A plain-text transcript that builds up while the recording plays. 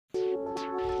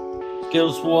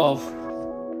Skills Wolf.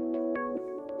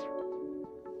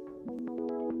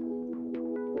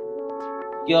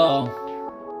 Yo,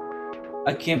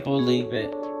 I can't believe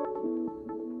it.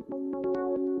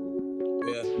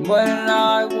 When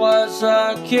I was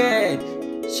a kid,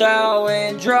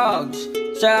 selling drugs.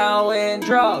 When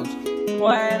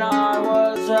I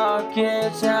was a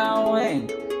kid, selling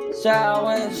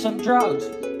some drugs.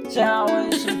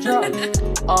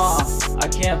 I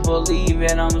can't believe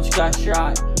it, almost got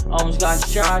shot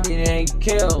and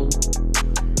killed.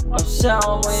 I'm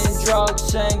selling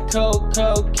drugs and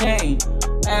cocaine,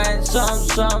 and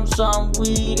some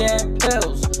weed and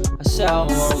pills. I sell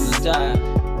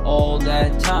all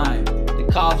that time. The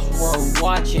cops were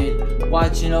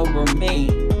watching over me.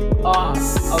 I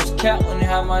was counting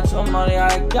how much money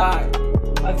I got.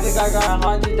 I think I got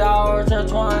 $100 or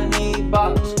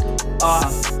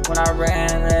 $20. When I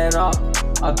ran it up,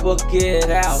 I book it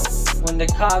out. When the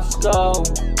cops go,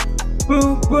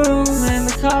 boom, boom, and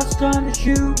the cops gonna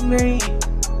shoot me.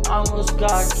 I almost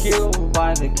got killed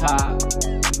by the cop.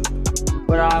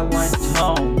 But I went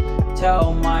home,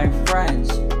 tell my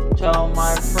friends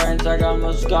I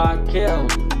almost got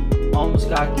killed. Almost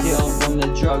got killed from the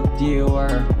drug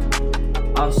dealer.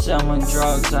 I was selling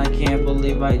drugs, I can't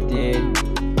believe I did.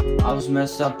 I was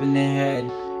messed up in the head,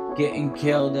 getting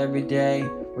killed every day.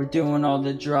 We're doing all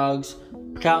the drugs,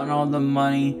 counting all the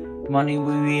money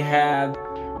we have.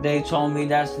 They told me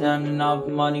that's not enough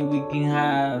money we can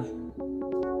have.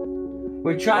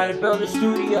 We're trying to build a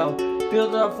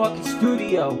fucking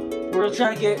studio. We're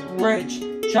trying to get rich,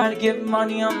 trying to get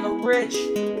money on the rich.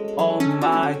 Oh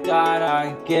my God,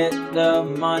 I get the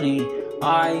money.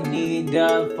 I need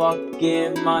the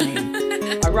fucking money.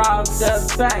 I robbed the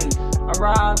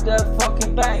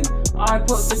fucking bank. I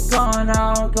put the gun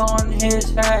out on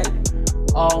his head.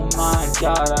 Oh my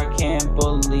God, I can't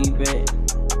believe it.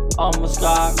 Almost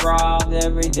got robbed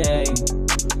every day.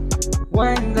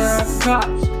 When the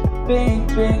cops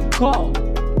been called,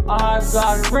 I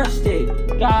got arrested,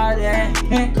 got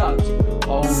handcuffs.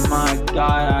 Oh my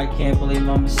God, I can't believe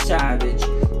I'm a savage.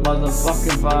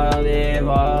 Motherfucking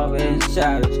violent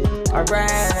savage. I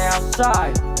ran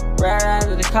outside, ran out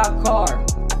of the cop car,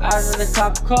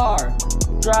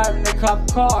 driving the cop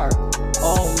car.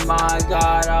 Oh my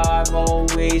God, I'm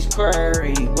always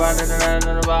query. Running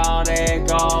about it,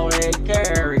 call it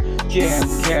Carrey. Jim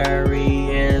Carrey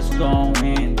is going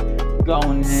in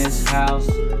his house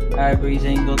every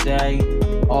single day.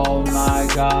 Oh my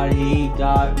God, he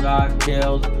got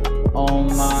killed. Oh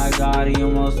my God, he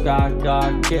almost got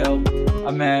killed. I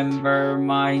remember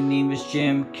my name is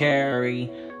Jim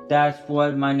Carrey. That's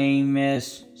what my name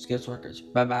is. Skills Workers.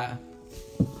 Bye bye.